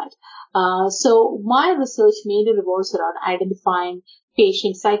reasons for that. So my research mainly revolves around identifying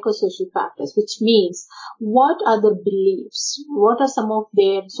patient psychosocial factors, which means what are the beliefs, what are some of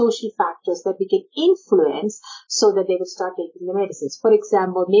their social factors that we can influence so that they will start taking the medicines. For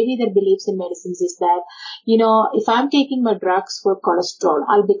example, maybe their beliefs in medicines is that, if I'm taking my drugs for cholesterol,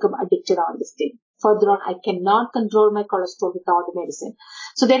 I'll become addicted on this thing. Further on, I cannot control my cholesterol without the medicine.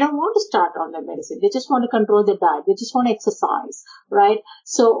 So they don't want to start on the medicine. They just want to control their diet. They just want to exercise, right?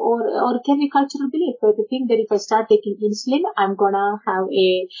 So, or it can be cultural belief where they think that if I start taking insulin, I'm gonna have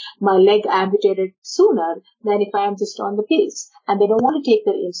my leg amputated sooner than if I am just on the pills. And they don't want to take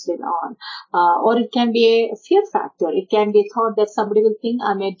their insulin on. Or it can be a fear factor. It can be a thought that somebody will think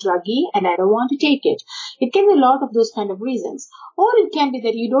I'm a druggie and I don't want to take it. It can be a lot of those kind of reasons. Or it can be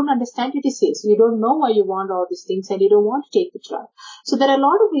that you don't understand your disease. You don't know why you want all these things and you don't want to take the drug. So there are a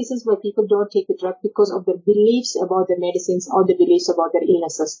lot of reasons why people don't take the drug because of their beliefs about the medicines or the beliefs about their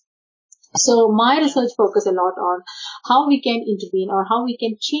illnesses. So my research focuses a lot on how we can intervene or how we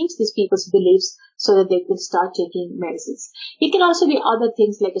can change these people's beliefs so that they can start taking medicines. It can also be other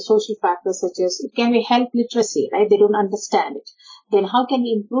things like a social factor such as it can be health literacy, right? They don't understand it. Then how can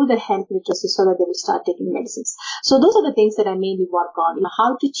we improve their health literacy so that they will start taking medicines? So those are the things that I mainly work on,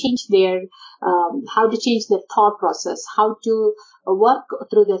 how to change their thought process, how to work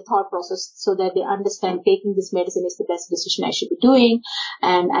through their thought process so that they understand taking this medicine is the best decision I should be doing,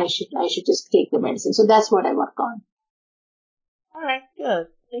 and I should just take the medicine. So that's what I work on. All right, good.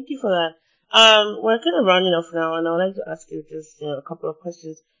 Thank you for that. We're kind of running off now, and I would like to ask you just a couple of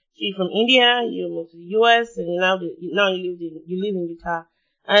questions. So you're from India, you moved to the U.S., and you live in Utah,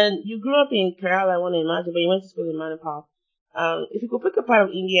 and you grew up in Kerala, I want to imagine, but you went to school in Manipal. If you could pick a part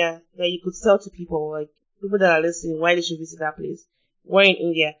of India that you could tell to people, like people that are listening, why they should visit that place, we're in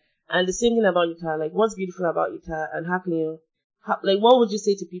India, and the same thing about Utah, like what's beautiful about Utah, and what would you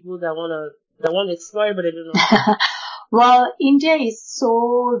say to people that want to explore it but they don't know? Well, India is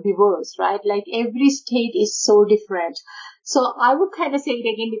so diverse, right? Like every state is so different. So I would kind of say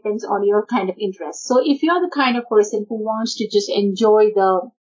it again depends on your kind of interest. So if you're the kind of person who wants to just enjoy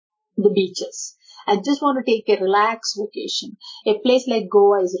the beaches and just want to take a relaxed vacation, a place like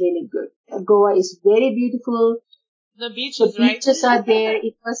Goa is really good. Goa is very beautiful. The The beaches, right? beaches are there.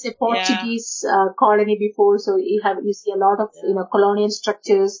 It was a Yeah. Portuguese colony before, so you see a lot of Yeah. colonial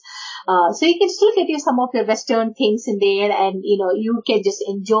structures. So you can still get some of your Western things in there, and you can just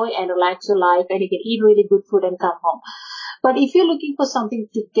enjoy and relax your life, and you can eat really good food and come home. But if you're looking for something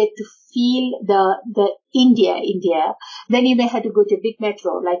to get to feel the India, then you may have to go to a big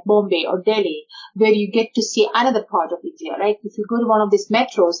metro like Bombay or Delhi, where you get to see another part of India, right? If you go to one of these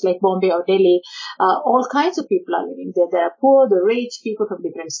metros like Bombay or Delhi, all kinds of people are living there. There are poor, the rich, people from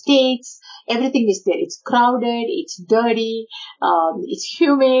different states. Everything is there. It's crowded, it's dirty, it's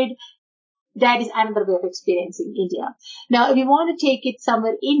humid. That is another way of experiencing India. Now, if you want to take it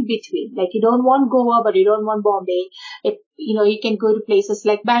somewhere in between, like you don't want Goa, but you don't want Bombay, you can go to places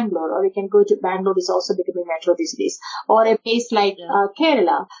like Bangalore, or you can go to Bangalore is also becoming metro these days, or a place like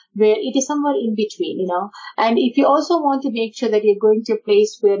Kerala, where it is somewhere in between. And if you also want to make sure that you're going to a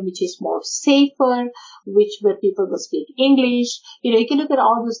place which is more safer, where people will speak English, you can look at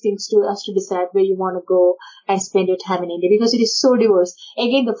all those things to decide where you want to go and spend your time in India, because it is so diverse.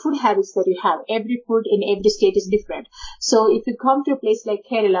 Again, the food habits that you have, every food in every state is different. So if you come to a place like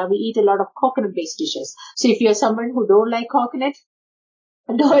Kerala, we eat a lot of coconut-based dishes. So if you're someone who don't like coconut,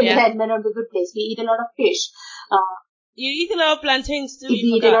 that may not be a good place. We eat a lot of fish. You eat a lot of plantains too. We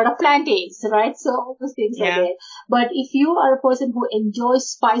eat a lot of plantains, right? So all those things are there. But if you are a person who enjoys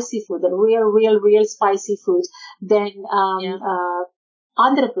spicy food, the real spicy food, then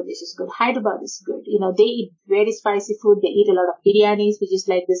Andhra Pradesh is good. Hyderabad is good. They eat very spicy food. They eat a lot of biryanis, which is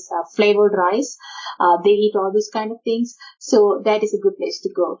like this flavored rice. They eat all those kind of things. So that is a good place to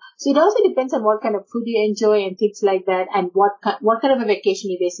go. So it also depends on what kind of food you enjoy and things like that, and what kind of a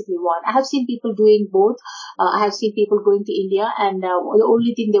vacation you basically want. I have seen people doing both. I have seen people going to India, and the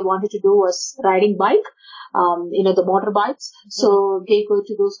only thing they wanted to do was riding bike. The motorbikes. So they go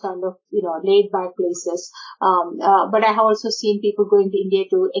to those kind of, laid back places. But I have also seen people going to India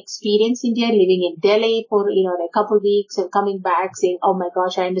to experience India, living in Delhi for, a couple of weeks and coming back saying, oh my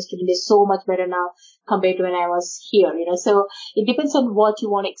gosh, I understood India so much better now compared to when I was here, So it depends on what you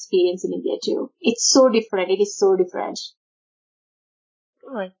want to experience in India too. It's so different. It is so different.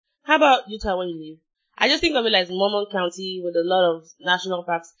 All right. How about Utah where you live? I just think of it like Mormon County with a lot of national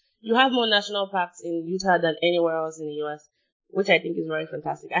parks. You have more national parks in Utah than anywhere else in the U.S., which I think is very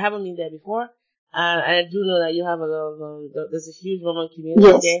fantastic. I haven't been there before, and I do know that you have a lot of there's a huge Mormon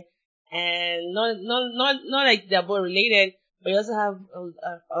community there, and not like they're both related, but you also have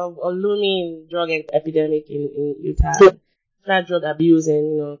a looming drug epidemic in Utah, drug abuse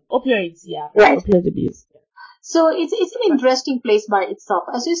and opioids, opioid abuse. So it's an interesting place by itself.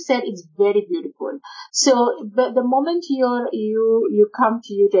 As you said, it's very beautiful. So the moment you come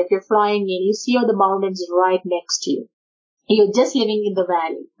to Utah, if you're flying in, you see all the mountains right next to you. You're just living in the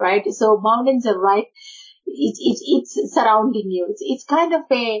valley, right? So mountains are right. It's surrounding you. It's kind of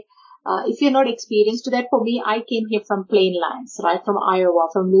if you're not experienced to that, for me, I came here from plain lands, right? From Iowa,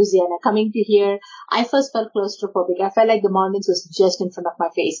 from Louisiana. Coming to here, I first felt claustrophobic. I felt like the mountains was just in front of my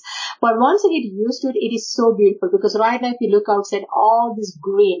face. But once I get used to it, it is so beautiful, because right now, if you look outside, all this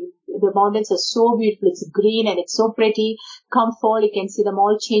green, the mountains are so beautiful. It's green and it's so pretty. Come fall, you can see them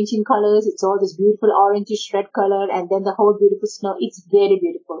all changing colors. It's all this beautiful orangish red color, and then the whole beautiful snow. It's very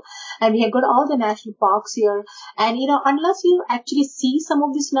beautiful. And we have got all the national parks here. And, unless you actually see some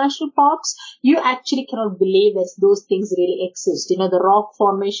of these national parks, you actually cannot believe that those things really exist. The rock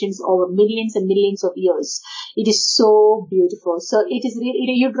formations over millions and millions of years. It is so beautiful. So it is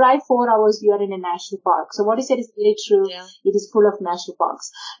really, you drive 4 hours, you are in a national park. So what you said is really true. Yeah. It is full of national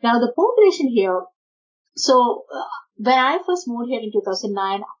parks. Now the population here, so when I first moved here in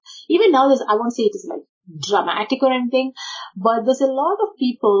 2009, even now I won't say it is like dramatic or anything, but there's a lot of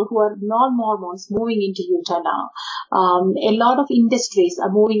people who are non-Mormons moving into Utah now. A lot of industries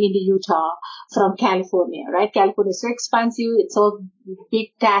are moving into Utah from California, right? California is so expensive, it's so big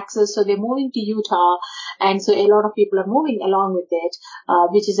taxes, so they're moving to Utah, and so a lot of people are moving along with it,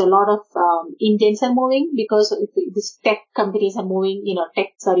 which is a lot of Indians are moving, because if these tech companies are moving,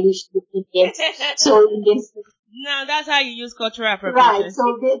 techs are usually Indians, so Indians. No, that's how you use cultural appropriation. Right.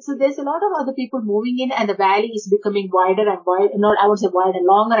 So there's a lot of other people moving in, and the valley is becoming wider and wider. Not, I would say wider,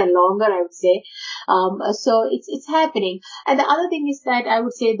 longer and longer, I would say. So it's happening. And the other thing is that I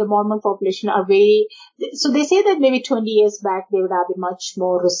would say the Mormon population are very, so they say that maybe 20 years back they would have been much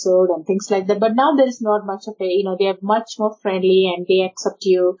more reserved and things like that. But now there is not much of a, they are much more friendly and they accept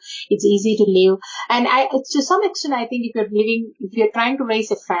you. It's easy to live. And to some extent, I think if you're trying to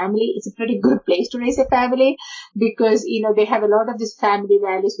raise a family, it's a pretty good place to raise a family because, they have a lot of these family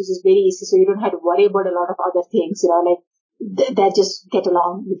values, which is very easy. So you don't have to worry about a lot of other things, like that just get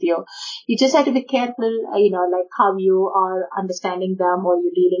along with you. You just have to be careful, like how you are understanding them or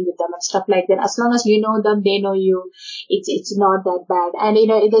you're dealing with them and stuff like that. As long as you know them, they know you, it's not that bad. And,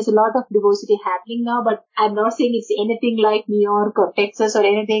 there's a lot of diversity happening now, but I'm not saying it's anything like New York or Texas or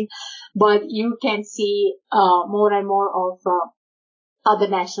anything, but you can see, more and more of, other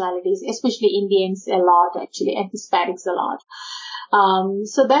nationalities, especially Indians a lot actually, and Hispanics a lot.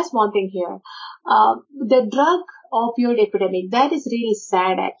 So that's one thing here. The drug opioid epidemic, that is really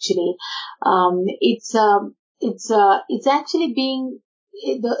sad actually. It's actually being,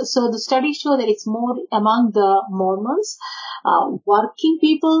 so the studies show that it's more among the Mormons, working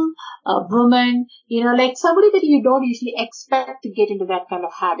people, women, like somebody that you don't usually expect to get into that kind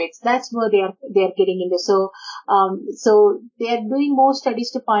of habits. That's where they are getting into. So they are doing more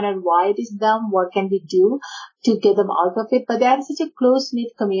studies to find out why it is them, what can we do to get them out of it. But they are such a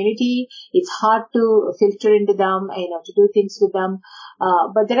close-knit community. It's hard to filter into them, to do things with them.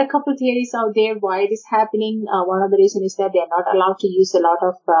 But there are a couple of theories out there why it is happening. One of the reasons is that they are not allowed to use a lot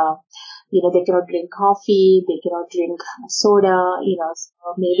of, they cannot drink coffee, they cannot drink soda,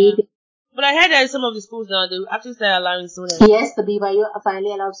 so maybe. Yeah. But I heard that in some of the schools now, they actually start allowing soda. Yes, the BYU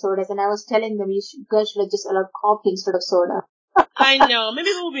finally allowed sodas, and I was telling them you guys should have just allowed coffee instead of soda. I know. Maybe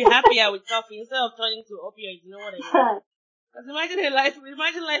people will be happier with coffee instead of turning to opioids. You know what I mean? Because imagine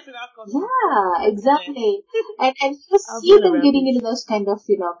life without coffee. Yeah, exactly. And you I'll be see on a them getting rampage. into those kind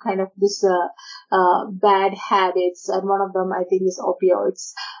of this bad habits, and one of them I think is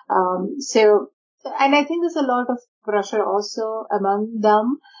opioids. And I think there's a lot of pressure also among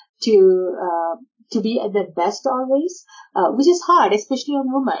them to to be at their best always, which is hard, especially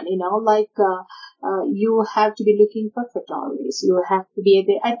on women. You have to be looking perfect always. You have to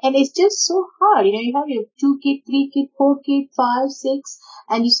be and it's just so hard. You have your 2 kid, 3 kid, 4 kid, 5, 6,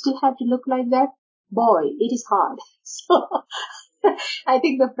 and you still have to look like that. Boy, it is hard. So I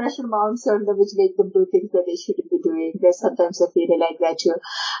think the pressure mounts on them, which make them do things that they shouldn't be doing. There's sometimes a feeling like that too.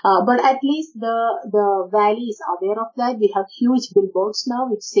 But at least the valley is aware of that. We have huge billboards now,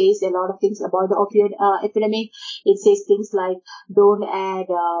 which says a lot of things about the opioid epidemic. It says things like, don't add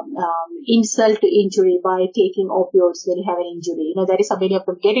insult to injury by taking opioids when you have an injury. That is how many of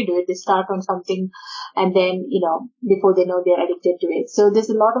them get into it. They start on something and then, before they know, they're addicted to it. So there's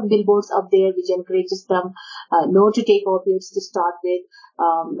a lot of billboards up there which encourages them not to take opioids to start with.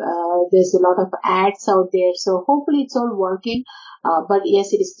 There's a lot of ads out there. So hopefully it's all working. But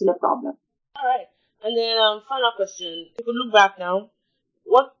yes, it is still a problem. All right. And then, final question. If you could look back now,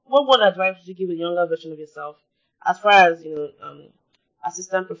 what one advice would you give a younger version of yourself, as far as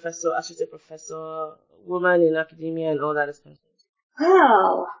assistant professor, woman in academia, and all that is concerned?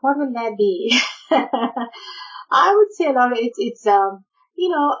 Wow, what will that be? I would say a lot of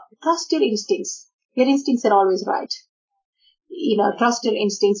trust your instincts. Your instincts are always right. Yeah. Trust your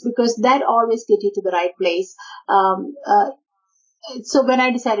instincts because that always get you to the right place. So when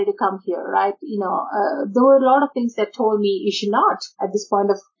I decided to come here, right, there were a lot of things that told me you should not at this point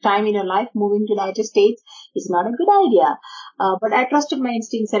of time in your life. Moving to the United States is not a good idea. But I trusted my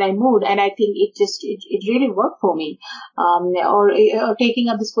instincts and I moved, and I think it really worked for me. Or taking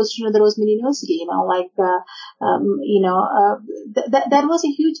up this position at the Rosemary University, that was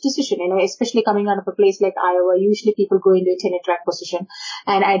a huge decision, especially coming out of a place like Iowa. Usually people go into a tenure track position,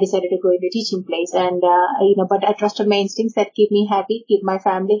 and I decided to go into a teaching place. And, but I trusted my instincts that keep me happy, keep my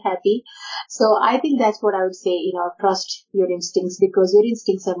family happy. So I think that's what I would say, trust your instincts because your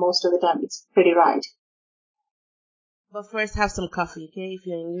instincts are most of the time, it's pretty right. But first, have some coffee, okay? If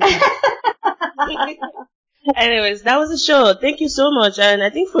you're in Utah. Anyways, that was the show. Thank you so much. And I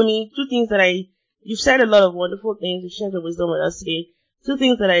think for me, two things you've said a lot of wonderful things. You've shared your wisdom with us today. Two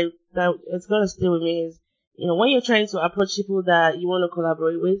things that it's gonna stay with me is, when you're trying to approach people that you want to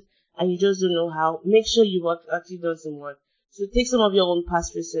collaborate with and you just don't know how, make sure you've actually done some work. So take some of your own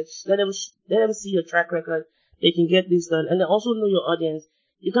past research. Let them see your track record. They can get this done. And then also know your audience.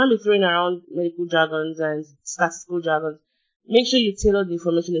 You can't be throwing around medical jargons and statistical jargons. Make sure you tailor the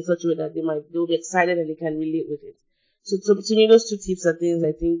information in such a way that they'll be excited and they can relate with it. So to me, those two tips are things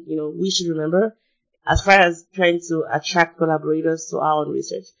I think, we should remember as far as trying to attract collaborators to our own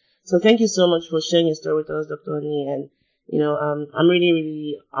research. So thank you so much for sharing your story with us, Dr. Unni, and I'm really,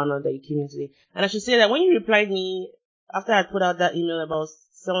 really honored that you came in today. And I should say that when you replied me after I put out that email about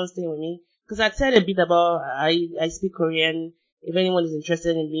someone staying with me, because I said a bit about I speak Korean. If anyone is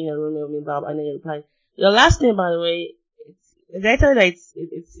interested in being a roommate with me, Bob, and then you replied. Your last name, by the way, did I tell you that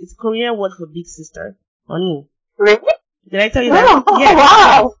it's Korean word for big sister? Unni. Really? Did I tell you that? Oh, Yes.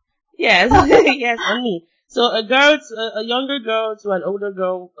 wow. Yes. Yes, Unni. So a younger girl to an older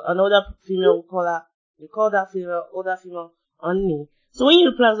girl, an older female, we call that female, older female, Unni. So when you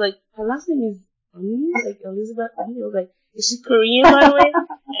reply, I was like, her last name is Unni, like Elizabeth Unni. I was like, is she Korean, by the way?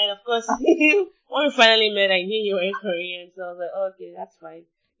 And of course, when we finally met, I knew you were Korean, so I was like, oh, okay, that's fine.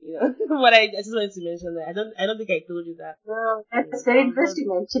 But I just wanted to mention that. I don't think I told you that. Oh, that's very interesting,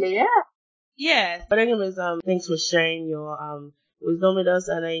 actually. Yeah. Yeah. But anyways, thanks for sharing your wisdom with us,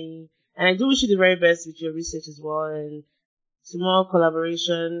 and I do wish you the very best with your research as well, and small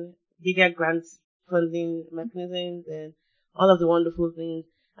collaboration, bigger grant funding mechanisms, and all of the wonderful things.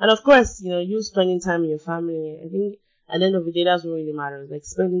 And of course, you spending time with your family. I think at the end of the day, that's what really matters. Like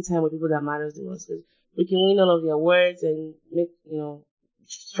spending time with people that matters the most. Because we can win all of your words and make,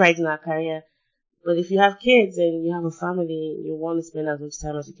 strides in our career. But if you have kids and you have a family, you want to spend as much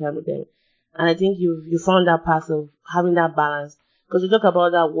time as you can with them. And I think you found that path of having that balance. Because we talk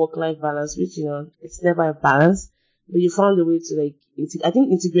about that work-life balance, which, it's never a balance. But you found a way to I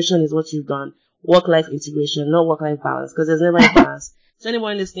think integration is what you've done. Work-life integration, not work-life balance. Because there's never a balance. So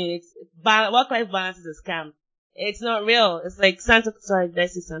anyone listening, work-life balance is a scam. It's not real. It's like did I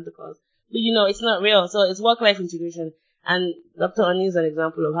say Santa Claus? But it's not real. So it's work-life integration. And Dr. Unni is an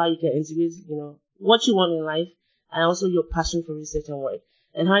example of how you can integrate, what you want in life and also your passion for research and work.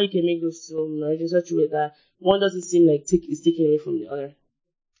 And how you can make those two merge in such a way that one doesn't seem like is taken away from the other.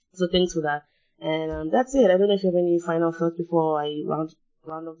 So thanks for that. And that's it. I don't know if you have any final thoughts before I round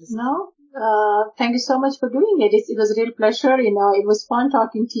up this. No. Thank you so much for doing it. It was a real pleasure. It was fun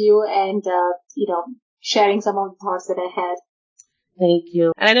talking to you and, sharing some of the thoughts that I had. Thank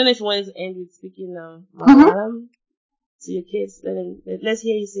you. And I don't know if you wanted to end with speaking Malayalam to your kids. Let's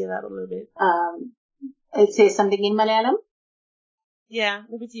hear you say that a little bit. I'd say something in Malayalam. Yeah,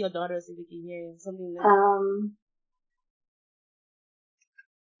 maybe to your daughters if they can hear you. Something like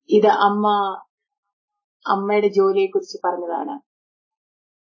ഇത് അമ്മയുടെ ജോലിയെ കുറിച്ച് പറഞ്ഞതാണ്.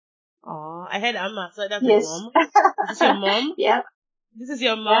 Oh, I heard Amma, so that's yes. Your mom. This is your mom? Yeah. This is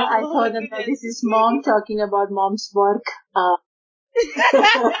your mom? Yeah, I thought that this is mom talking about mom's work.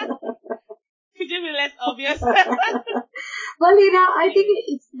 Could you be less obvious? Well, I think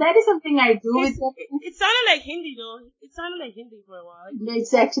that is something I do with them. It sounded like Hindi though. It sounded like Hindi for a while.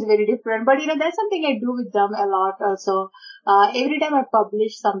 It's actually very different. But, that's something I do with them a lot also. Every time I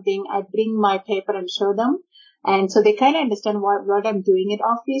publish something, I bring my paper and show them. And so they kind of understand what I'm doing at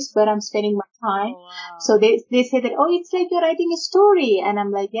office, where I'm spending my time. Oh, wow. So they say that, oh, it's like you're writing a story. And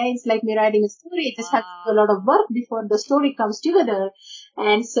I'm like, yeah, it's like me writing a story. It just has to do a lot of work before the story comes together.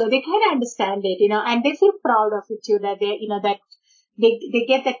 And so they kind of understand it, and they feel proud of it too, that that they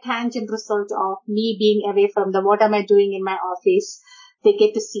get the tangible result of me being away from them. What am I doing in my office? They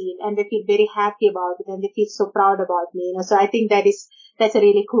get to see it and they feel very happy about it and they feel so proud about me, So I think that's a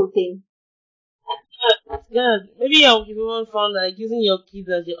really cool thing. That's good. Maybe everyone found that using your kids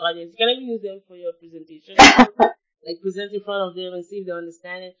as your audience, you can even use them for your presentation. Present in front of them and see if they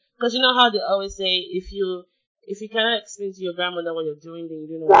understand it. Because you know how they always say, if you cannot explain to your grandmother what you're doing, then you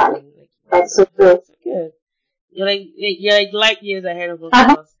don't know what you're doing. That's so good. So good. You're like light years ahead of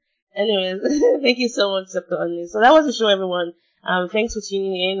us. Anyways, thank you so much, Dr. Unni. So that was the show, everyone. Thanks for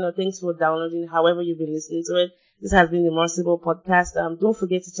tuning in, or thanks for downloading, however you've been listening to it. This has been the Mercible Podcast. Don't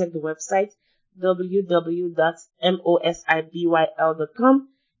forget to check the website, www.mosibyl.com,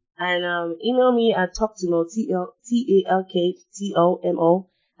 and email me at talktomo, talktomo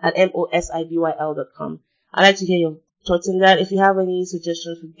at mosibyl.com. I'd like to hear your thoughts on that. If you have any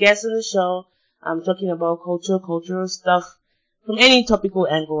suggestions for guests on the show, I'm talking about cultural stuff from any topical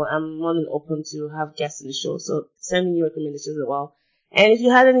angle. I'm more than open to have guests on the show. So send me your recommendations as well. And if you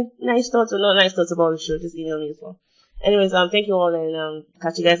had any nice thoughts or not nice thoughts about the show, just email me as well. Anyways, thank you all, and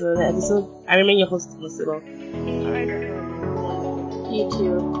catch you guys on another episode. I remain your host, Musilo. Alright, you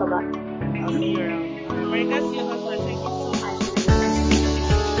too. Bye bye. I'll see you around.